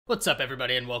What's up,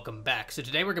 everybody, and welcome back. So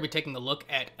today we're going to be taking a look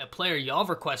at a player y'all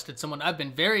requested, someone I've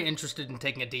been very interested in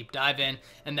taking a deep dive in,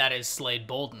 and that is Slade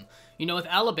Bolden. You know, with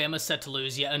Alabama set to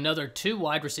lose yet another 2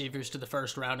 wide receivers to the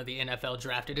first round of the NFL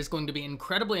draft, it is going to be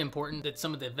incredibly important that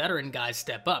some of the veteran guys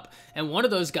step up, and one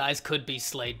of those guys could be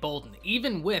Slade Bolden,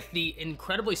 even with the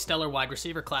incredibly stellar wide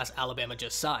receiver class Alabama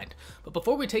just signed. But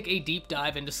before we take a deep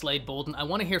dive into Slade Bolden, I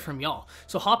want to hear from y'all,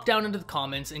 so hop down into the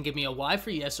comments and give me a Y for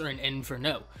yes or an N for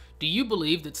no. Do you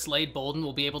believe that Slade Bolden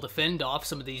will be able to fend off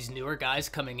some of these newer guys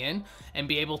coming in and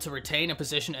be able to retain a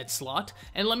position at slot?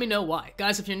 And let me know why.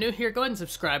 Guys, if you're new here, go ahead and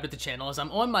subscribe to the channel, as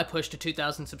I'm on my push to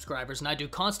 2,000 subscribers and I do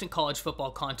constant college football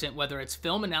content, whether it's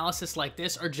film analysis like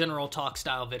this or general talk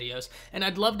style videos, and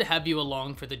I'd love to have you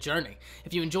along for the journey.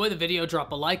 If you enjoy the video,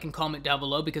 drop a like and comment down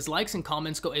below, because likes and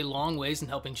comments go a long ways in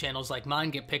helping channels like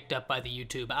mine get picked up by the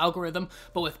YouTube algorithm.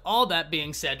 But with all that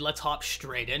being said, let's hop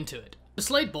straight into it.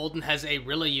 Slade Bolden has a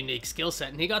really unique skill set,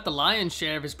 and he got the lion's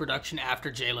share of his production after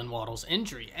Jalen Waddle's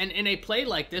injury. And in a play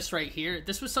like this right here,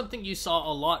 this was something you saw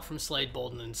a lot from Slade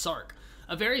Bolden and Sark.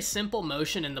 A very simple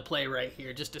motion in the play right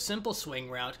here, just a simple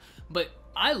swing route, but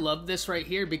I love this right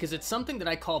here because it's something that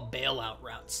I call bailout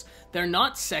routes. They're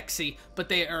not sexy, but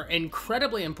they are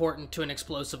incredibly important to an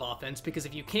explosive offense, because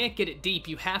if you can't get it deep,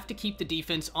 you have to keep the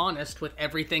defense honest with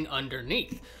everything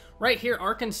underneath. Right here,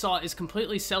 Arkansas is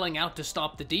completely selling out to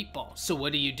stop the deep ball. So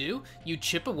what do? You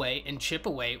chip away and chip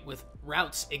away with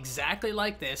routes exactly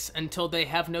like this until they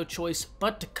have no choice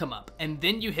but to come up, and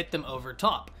then you hit them over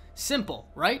top. Simple,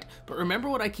 right? But remember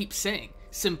what I keep saying,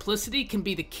 simplicity can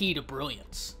be the key to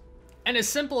brilliance. And as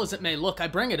simple as it may look, I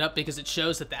bring it up because it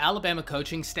shows that the Alabama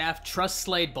coaching staff trusts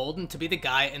Slade Bolden to be the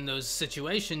guy in those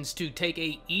situations to take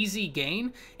a easy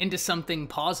gain into something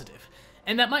positive.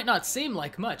 And that might not seem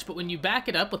like much, but when you back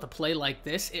it up with a play like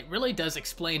this, it really does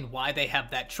explain why they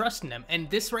have that trust in him. And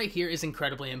this right here is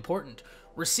incredibly important.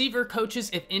 Receiver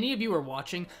coaches, if any of you are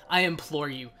watching, I implore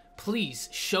you, please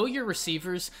show your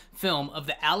receivers film of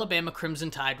the Alabama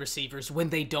Crimson Tide receivers when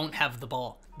they don't have the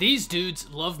ball. These dudes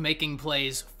love making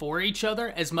plays for each other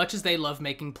as much as they love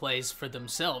making plays for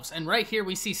themselves. And right here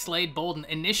we see Slade Bolden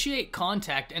initiate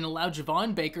contact and allow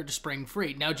Javon Baker to spring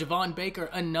free. Now Javon Baker,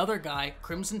 another guy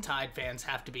Crimson Tide fans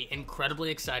have to be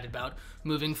incredibly excited about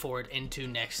moving forward into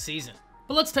next season.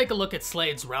 But let's take a look at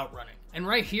Slade's route running. And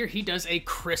right here he does a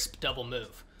crisp double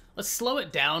move. Let's slow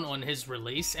it down on his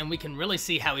release, and we can really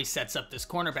see how he sets up this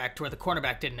cornerback to where the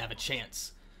cornerback didn't have a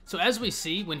chance. So as we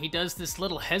see, when he does this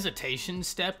little hesitation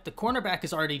step, the cornerback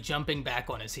is already jumping back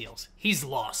on his heels. He's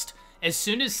lost. As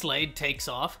soon as Slade takes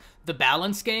off, the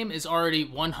balance game is already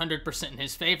 100% in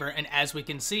his favor, and as we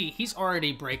can see, he's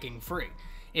already breaking free.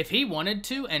 If he wanted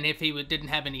to, and if he didn't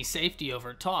have any safety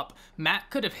over top, Matt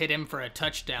could have hit him for a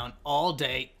touchdown all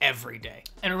day, every day.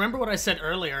 And remember what I said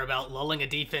earlier about lulling a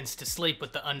defense to sleep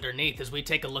with the underneath as we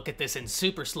take a look at this in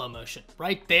super slow motion.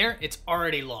 Right there, it's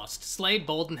already lost. Slade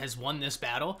Bolden has won this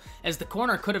battle, as the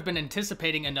corner could have been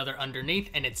anticipating another underneath,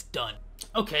 and it's done.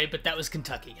 Okay, but that was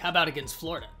Kentucky. How about against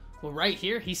Florida? Well, right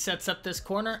here, he sets up this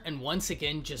corner and once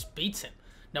again just beats him.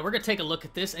 Now we're going to take a look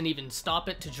at this and even stop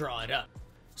it to draw it up.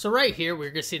 So right here, we're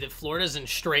going to see that Florida's in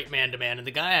straight man-to-man, and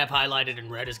the guy I have highlighted in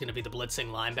red is going to be the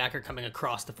blitzing linebacker coming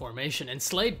across the formation, and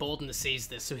Slade Bolden sees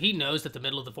this, so he knows that the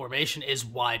middle of the formation is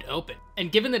wide open.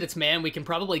 And given that it's man, we can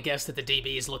probably guess that the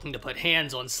DB is looking to put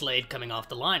hands on Slade coming off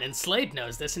the line, and Slade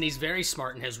knows this, and he's very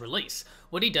smart in his release.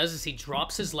 What he does is he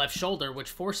drops his left shoulder, which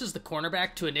forces the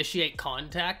cornerback to initiate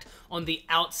contact on the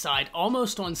outside,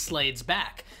 almost on Slade's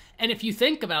back. And if you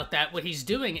think about that, what he's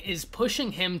doing is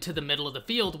pushing him to the middle of the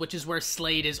field, which is where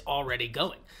Slade is already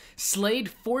going. Slade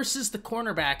forces the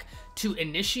cornerback to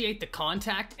initiate the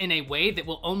contact in a way that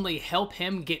will only help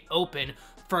him get open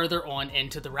further on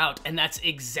into the route, and that's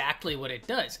exactly what it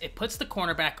does. It puts the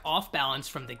cornerback off balance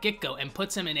from the get-go and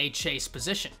puts him in a chase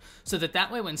position, so that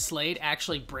way when Slade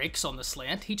actually breaks on the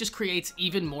slant, he just creates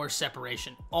even more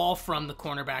separation, all from the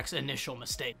cornerback's initial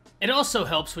mistake. It also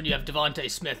helps when you have Devontae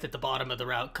Smith at the bottom of the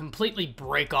route completely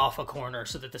break off a corner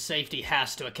so that the safety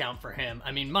has to account for him.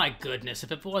 I mean, my goodness,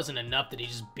 if it wasn't enough that he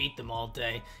just beat them all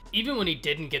day, even when he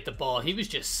didn't get the ball, he was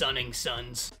just sunning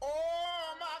suns.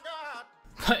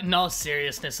 But in all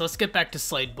seriousness, let's get back to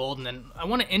Slade Bolden, and I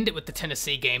want to end it with the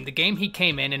Tennessee game, the game he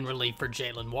came in relief for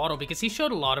Jalen Waddle, because he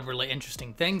showed a lot of really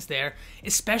interesting things there,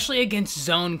 especially against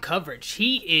zone coverage.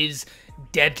 He is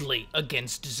deadly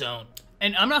against zone.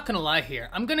 And I'm not going to lie here,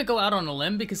 I'm going to go out on a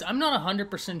limb because I'm not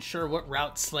 100% sure what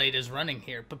route Slade is running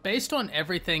here, but based on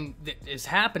everything that is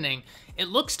happening, it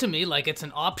looks to me like it's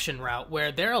an option route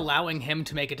where they're allowing him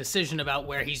to make a decision about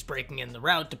where he's breaking in the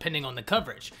route depending on the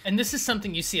coverage. And this is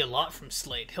something you see a lot from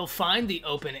Slade. He'll find the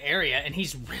open area, and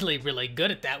he's really, really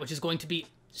good at that, which is going to be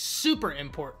super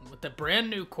important with a brand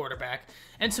new quarterback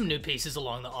and some new pieces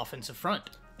along the offensive front.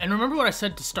 And remember what I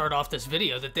said to start off this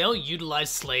video, that they'll utilize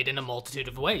Slade in a multitude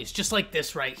of ways, just like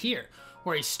this right here,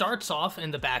 where he starts off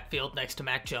in the backfield next to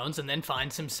Mac Jones and then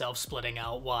finds himself splitting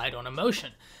out wide on a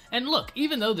motion. And look,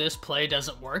 even though this play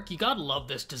doesn't work, you gotta love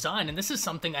this design, and this is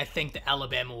something I think that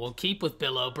Alabama will keep with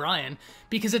Bill O'Brien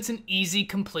because it's an easy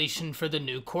completion for the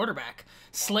new quarterback.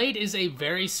 Slade is a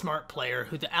very smart player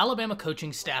who the Alabama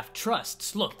coaching staff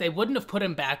trusts. Look, they wouldn't have put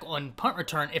him back on punt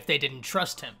return if they didn't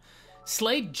trust him.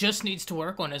 Slade just needs to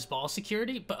work on his ball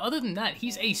security, but other than that,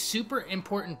 he's a super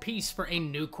important piece for a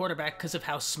new quarterback because of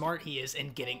how smart he is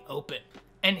in getting open.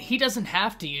 And he doesn't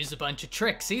have to use a bunch of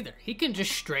tricks either. He can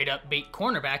just straight up beat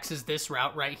cornerbacks, as this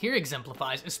route right here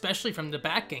exemplifies, especially from the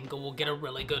back angle will get a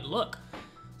really good look.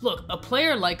 Look, a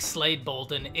player like Slade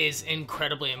Bolden is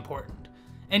incredibly important.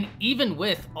 And even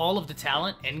with all of the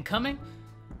talent incoming,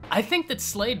 I think that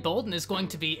Slade Bolden is going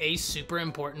to be a super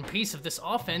important piece of this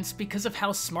offense because of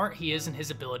how smart he is in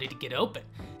his ability to get open.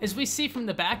 As we see from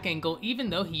the back angle, even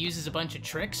though he uses a bunch of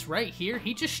tricks, right here,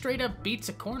 he just straight up beats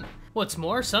a corner. What's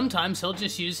more, sometimes he'll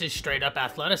just use his straight up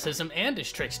athleticism and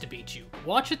his tricks to beat you.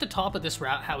 Watch at the top of this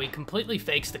route how he completely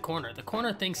fakes the corner. The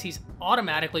corner thinks he's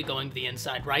automatically going to the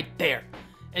inside right there.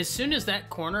 As soon as that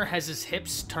corner has his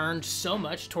hips turned so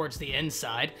much towards the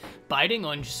inside, biting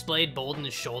on Slade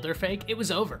Bolden's shoulder fake, it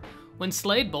was over. When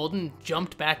Slade Bolden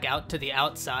jumped back out to the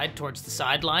outside towards the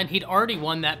sideline, he'd already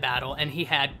won that battle and he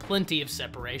had plenty of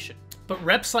separation. But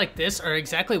reps like this are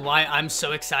exactly why I'm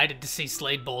so excited to see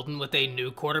Slade Bolden with a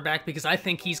new quarterback, because I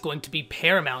think he's going to be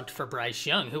paramount for Bryce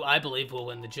Young, who I believe will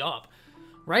win the job.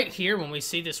 Right here, when we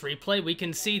see this replay, we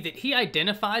can see that he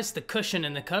identifies the cushion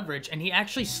in the coverage and he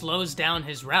actually slows down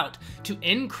his route to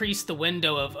increase the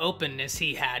window of openness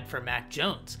he had for Mac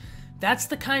Jones. That's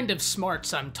the kind of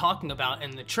smarts I'm talking about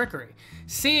in the trickery.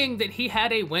 Seeing that he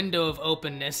had a window of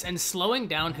openness and slowing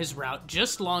down his route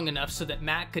just long enough so that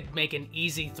Mac could make an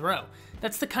easy throw.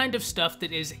 That's the kind of stuff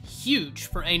that is huge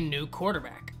for a new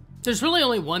quarterback. There's really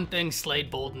only one thing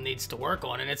Slade Bolden needs to work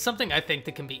on, and it's something I think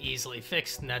that can be easily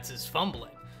fixed, and that's his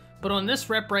fumbling. But on this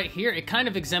rep right here, it kind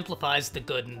of exemplifies the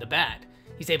good and the bad.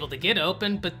 He's able to get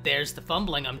open, but there's the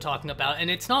fumbling I'm talking about, and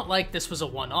it's not like this was a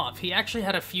one-off. He actually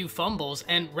had a few fumbles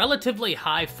and relatively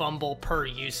high fumble per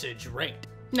usage rate.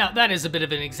 Now, that is a bit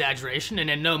of an exaggeration, and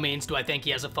in no means do I think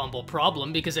he has a fumble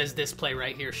problem, because as this play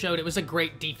right here showed, it was a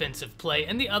great defensive play,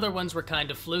 and the other ones were kind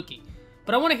of fluky.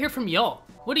 But I want to hear from y'all.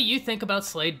 What do you think about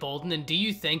Slade Bolden, and do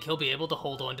you think he'll be able to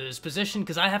hold on to his position?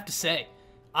 Because I have to say,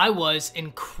 I was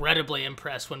incredibly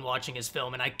impressed when watching his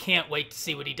film, and I can't wait to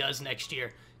see what he does next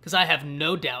year, because I have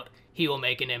no doubt he will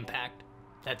make an impact.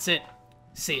 That's it.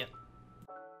 See ya.